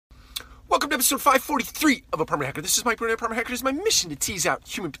Welcome to episode 543 of Apartment Hacker. This is Mike Bruno, Apartment Hacker. It is my mission to tease out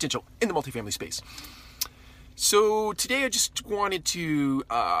human potential in the multifamily space. So today I just wanted to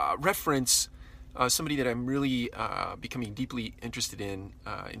reference somebody that I'm really becoming deeply interested in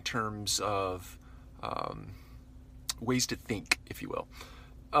terms of ways to think, if you will.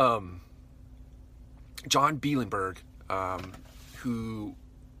 John Bielenberg, who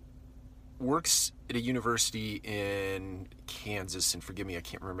works at a university in Kansas, and forgive me, I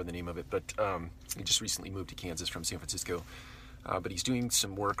can't remember the name of it, but he just recently moved to Kansas from San Francisco. But he's doing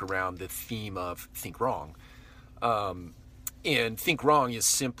some work around the theme of think wrong. And think wrong is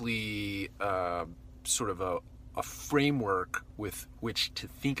simply sort of a framework with which to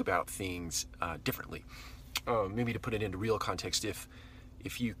think about things differently. Maybe to put it into real context, if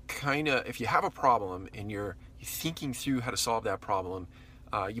you have a problem and you're thinking through how to solve that problem,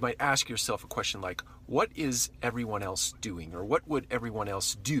 you might ask yourself a question like, what is everyone else doing? Or what would everyone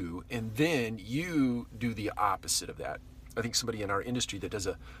else do? And then you do the opposite of that. I think somebody in our industry that does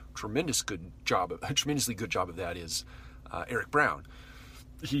a tremendously good job of that is Eric Brown.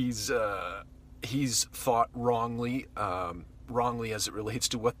 He's thought wrongly as it relates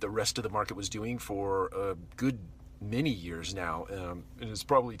to what the rest of the market was doing for a good many years now, and it's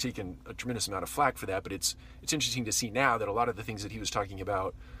probably taken a tremendous amount of flack for that. But it's interesting to see now that a lot of the things that he was talking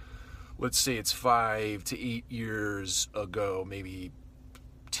about, let's say it's 5 to 8 years ago, maybe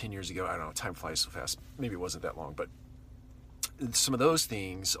 10 years ago, I don't know, time flies so fast, maybe it wasn't that long, but some of those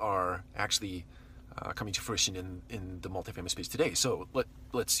things are actually coming to fruition in the multifamily space today. So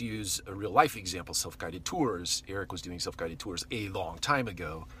let's use a real life example, self-guided tours. Eric was doing self-guided tours a long time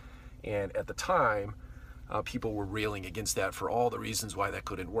ago, and at the time people were railing against that for all the reasons why that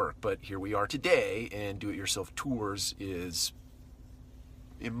couldn't work. But here we are today, and do-it-yourself tours is,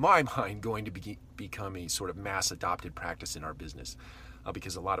 in my mind, going to become a sort of mass adopted practice in our business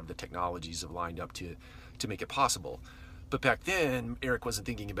because a lot of the technologies have lined up to make it possible. But back then, Eric wasn't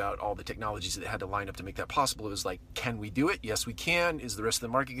thinking about all the technologies that had to line up to make that possible. It was like, can we do it? Yes, we can. Is the rest of the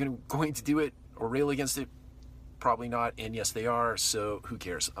market going to do it or rail against it? Probably not. And yes, they are. So who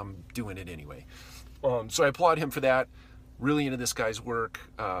cares? I'm doing it anyway. So I applaud him for that. Really into this guy's work.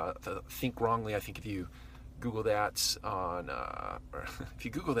 Think Wrongly. I think if you Google that on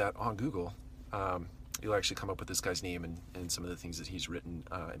Google, you'll actually come up with this guy's name and some of the things that he's written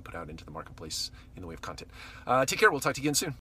and put out into the marketplace in the way of content. Take care. We'll talk to you again soon.